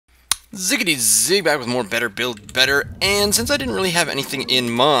Ziggity zig, back with more better build better, and since I didn't really have anything in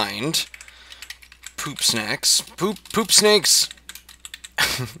mind, poop snacks, poop snakes,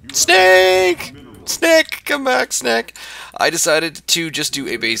 snake, come back, snake. I decided to just do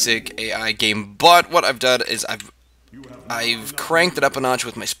a basic AI game, but what I've done is I've cranked it up a notch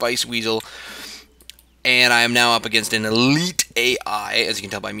with my Spice Weasel, and I am now up against an elite AI, as you can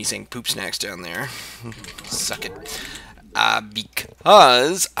tell by me saying poop snacks down there. Suck it.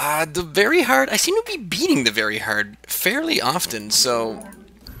 Because the very hard, I seem to be beating the very hard fairly often, so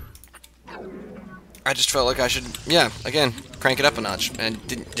I just felt like I should, yeah, again, crank it up a notch. And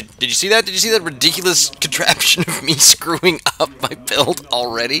did you see that? Did you see that ridiculous contraption of me screwing up my build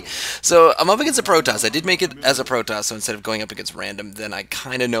already? So I'm up against a Protoss. I did make it as a Protoss, so instead of going up against random, then I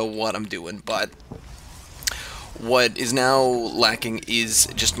kind of know what I'm doing, but what is now lacking is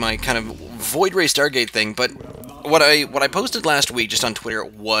just my kind of Void Ray Stargate thing. But what I posted last week just on Twitter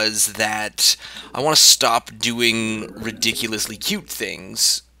was that I want to stop doing ridiculously cute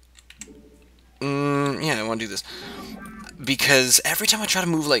things. Yeah, I want to do this because every time I try to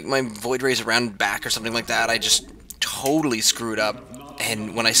move like my Void Rays around back or something like that, I just totally screw it up.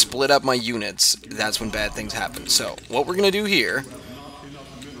 And when I split up my units, that's when bad things happen. So what we're gonna do here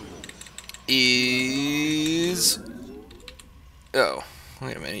is... Oh,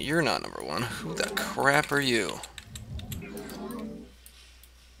 wait a minute, you're not number one. Who the crap are you?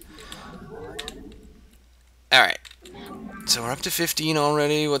 Alright, so we're up to 15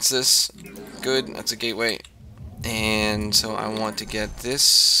 already. What's this? Good, that's a gateway. And so I want to get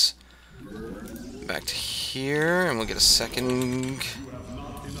this back to here, and we'll get a second.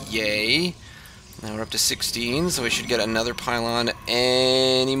 Yay. Now we're up to 16, so we should get another pylon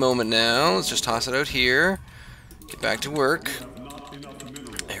any moment now. Let's just toss it out here. Get back to work.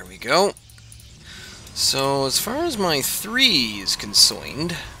 There we go. So as far as my 3 is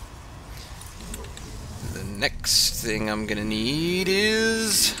concerned, the next thing I'm gonna need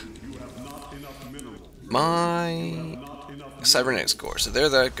is my cybernetics core. So there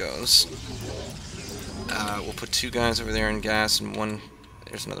that goes. We'll put 2 guys over there in gas and one.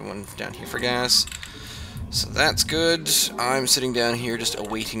 There's another one down here for gas. So that's good. I'm sitting down here just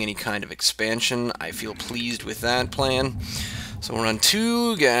awaiting any kind of expansion. I feel pleased with that plan. So we're on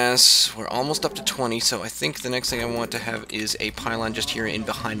 2 gas. We're almost up to 20. So I think the next thing I want to have is a pylon just here in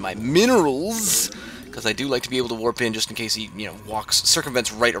behind my minerals, because I do like to be able to warp in just in case he,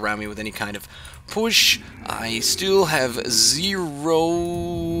 circumvents right around me with any kind of push. I still have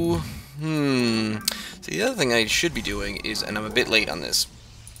 0... See, the other thing I should be doing is, and I'm a bit late on this,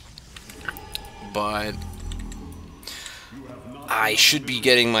 but I should be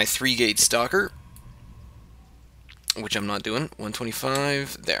getting my 3-gate stalker, which I'm not doing.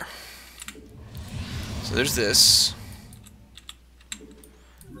 125, there. So there's this.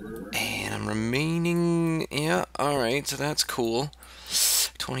 And I'm remaining, yeah, alright, so that's cool.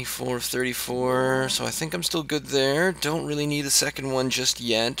 24, 34, so I think I'm still good there. Don't really need a second one just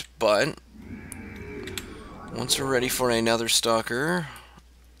yet, but once we're ready for another stalker,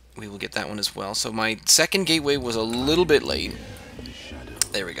 we will get that one as well. So my second gateway was a little bit late.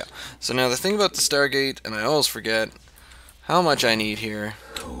 There we go. So now the thing about the Stargate, and I always forget how much I need here.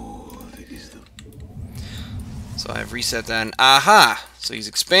 So I've reset that, and aha! So he's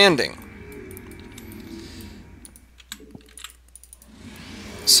expanding.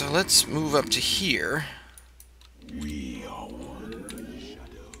 So let's move up to here. We are one in the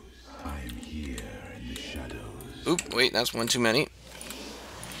shadows. I am here in the shadows. Oop, wait, that's one too many.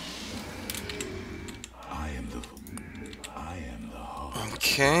 I am the heart.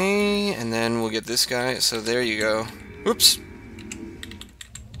 Okay, and then we'll get this guy. So there you go. Oops.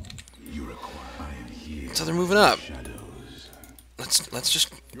 You require. I am here. So they're moving up. Shadows. Let's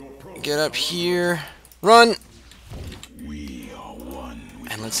just get up here. Run! We are one.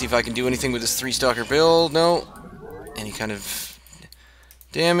 And let's see if I can do anything with this 3-stalker build. No. Any kind of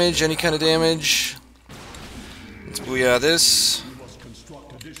damage, any kind of damage. Let's booyah this.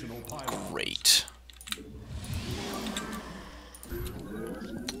 Great.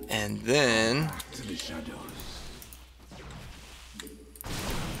 And then... To the shadows.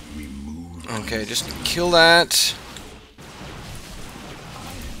 We move. Okay, just kill that.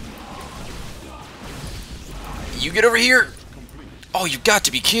 You get over here! Oh, you've got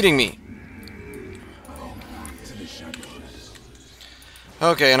to be kidding me! To the shadows.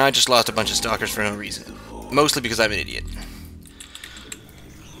 Okay, and I just lost a bunch of stalkers for no reason. Mostly because I'm an idiot.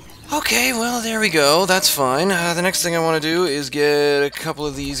 Okay, well, there we go. That's fine. The next thing I want to do is get a couple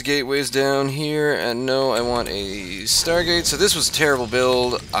of these gateways down here. And no, I want a Stargate. So this was a terrible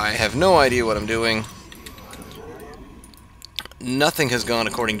build. I have no idea what I'm doing. Nothing has gone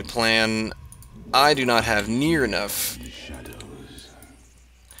according to plan. I do not have near enough.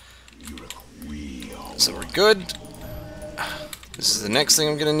 So we're good. This is the next thing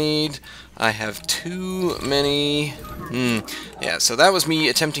I'm gonna need. I have too many... Yeah, so that was me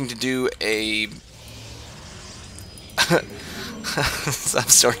attempting to do a... some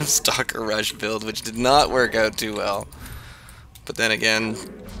sort of Stalker Rush build, which did not work out too well. But then again,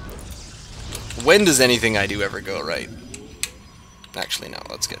 when does anything I do ever go right? Actually, no,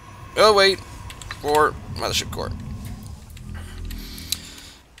 let's get... Oh, wait! Core. Mothership core.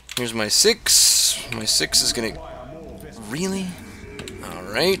 Here's my 6. My 6 is gonna... Really?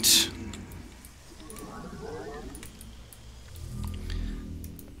 Alright.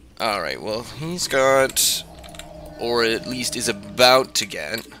 Alright, well, he's got... Or at least is about to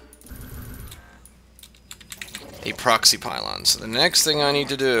get... a proxy pylon. So the next thing I need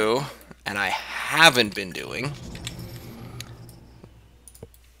to do, and I haven't been doing,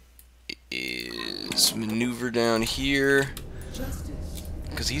 is maneuver down here,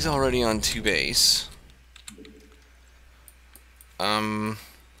 because he's already on 2 base.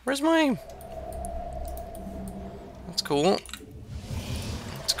 Where's my... That's cool.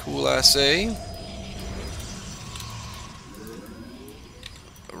 That's cool, I say.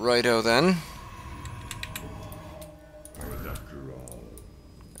 Righto then.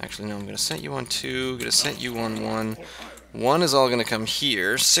 Actually, no, I'm going to set you on 2, going to set you on 1. 1 is all going to come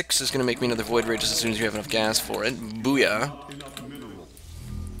here. 6 is going to make me another Void Ray just as soon as you have enough gas for it. Booyah.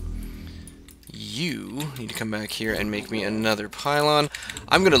 You need to come back here and make me another pylon.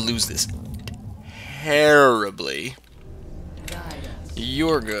 I'm going to lose this terribly.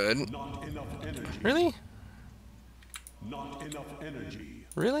 You're good. Really?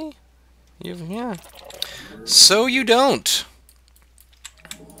 Really? Yeah. So you don't.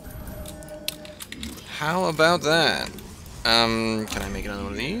 How about that? Can I make another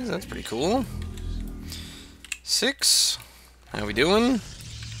one of these? That's pretty cool. 6. How we doing?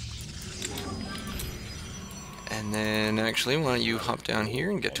 And then, actually, why don't you hop down here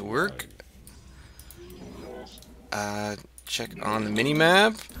and get to work? Check on the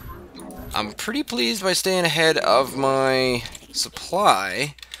mini-map. I'm pretty pleased by staying ahead of my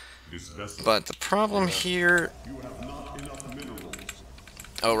supply, but the problem here...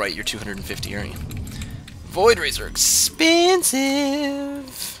 Oh, right, you're 250, aren't you? Void Rays are expensive!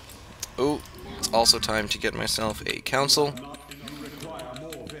 Oh, it's also time to get myself a council.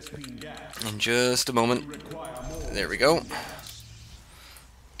 In just a moment. There we go.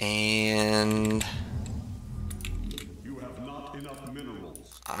 And...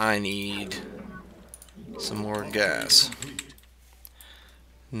 I need some more gas.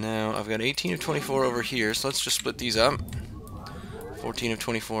 Now, I've got 18 of 24 over here, so let's just split these up. 14 of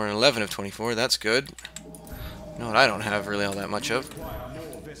 24 and 11 of 24, that's good. You know what I don't have really all that much of?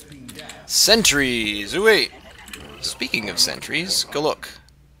 Sentries! Ooh, wait! Speaking of sentries, go look.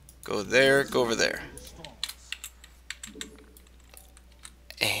 Go there, go over there.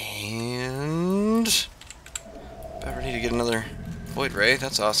 And... if I ever need to get another Void Ray,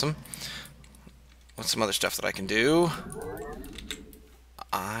 that's awesome. What's some other stuff that I can do?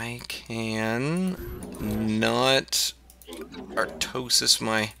 I can not Artosis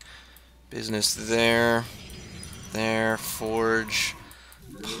my business there. There, forge,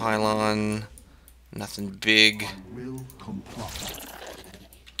 pylon, nothing big.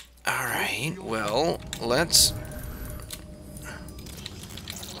 Alright, well, let's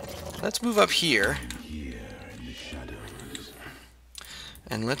move up here.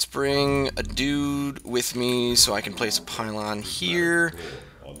 And let's bring a dude with me so I can place a pylon here.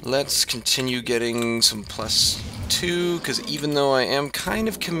 Let's continue getting some +2, because even though I am kind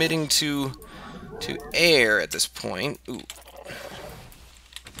of committing to air at this point... Ooh.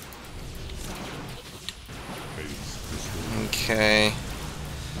 Okay.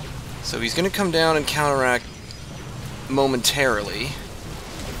 So he's going to come down and counteract momentarily.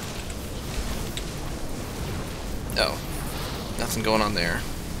 Oh. Nothing going on there.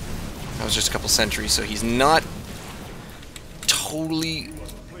 That was just a couple sentries, so he's not totally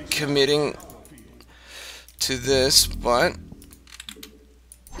committing to this, but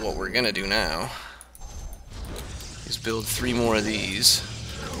what we're gonna do now is build 3 more of these.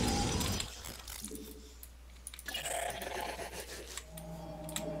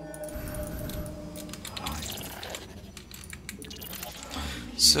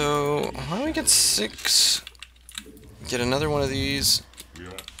 So, why don't we get 6? Get another one of these.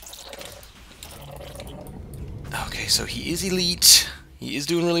 Okay, so he is elite. He is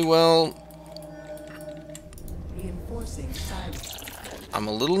doing really well. I'm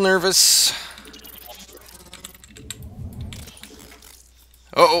a little nervous.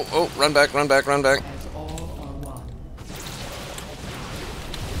 Oh, oh, oh, run back, run back, run back.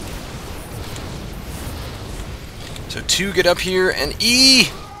 So 2 get up here, and E!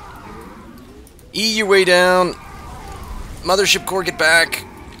 E your way down. Mothership core, get back.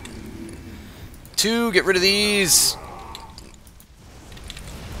 2, get rid of these.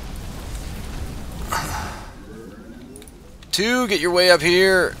 Two, get your way up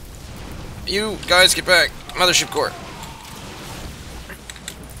here. You guys, get back. Mothership core.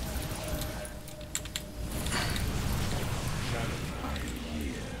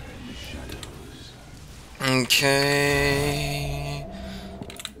 Okay.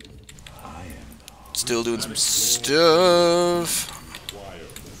 Still doing some stuff.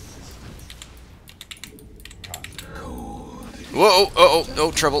 Whoa,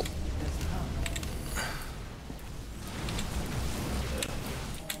 oh, trouble.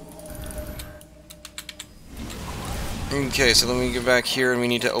 Okay, so then we get back here and we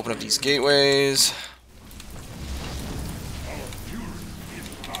need to open up these gateways.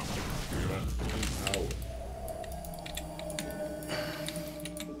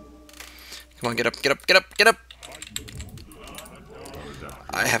 Come on, get up, get up, get up, get up!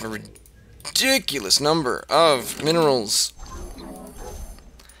 I have a ridiculous number of minerals.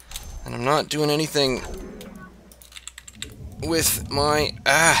 And I'm not doing anything with my...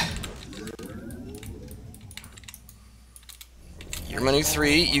 You're my new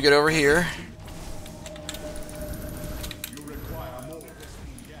 3, you get over here.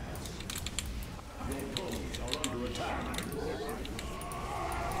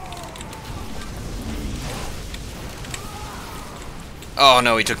 Oh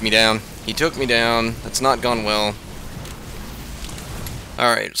no, he took me down. He took me down. That's not gone well.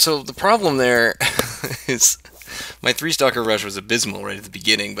 Alright, so the problem there is my 3-stalker rush was abysmal right at the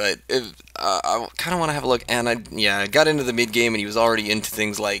beginning, but I kind of want to have a look, and I got into the mid-game and he was already into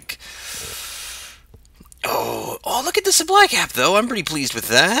things like... Oh, look at the supply cap, though. I'm pretty pleased with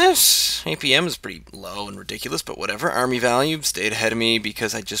that. APM is pretty low and ridiculous, but whatever. Army value stayed ahead of me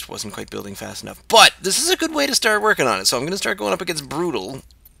because I just wasn't quite building fast enough. But this is a good way to start working on it, so I'm going to start going up against Brutal.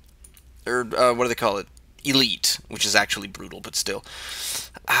 Or, what do they call it? Elite, which is actually Brutal, but still.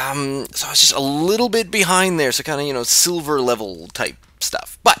 So I was just a little bit behind there, so kind of, you know, silver level type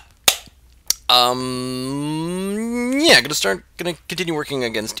stuff. But, yeah, gonna continue working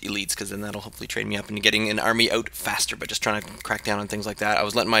against elites, because then that'll hopefully trade me up into getting an army out faster by just trying to crack down on things like that. I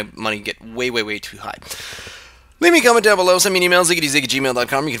was letting my money get way too high. Leave me a comment down below, send me an email,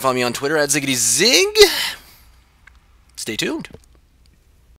 ziggityzig@gmail.com. You can follow me on Twitter @ziggityzig. Stay tuned.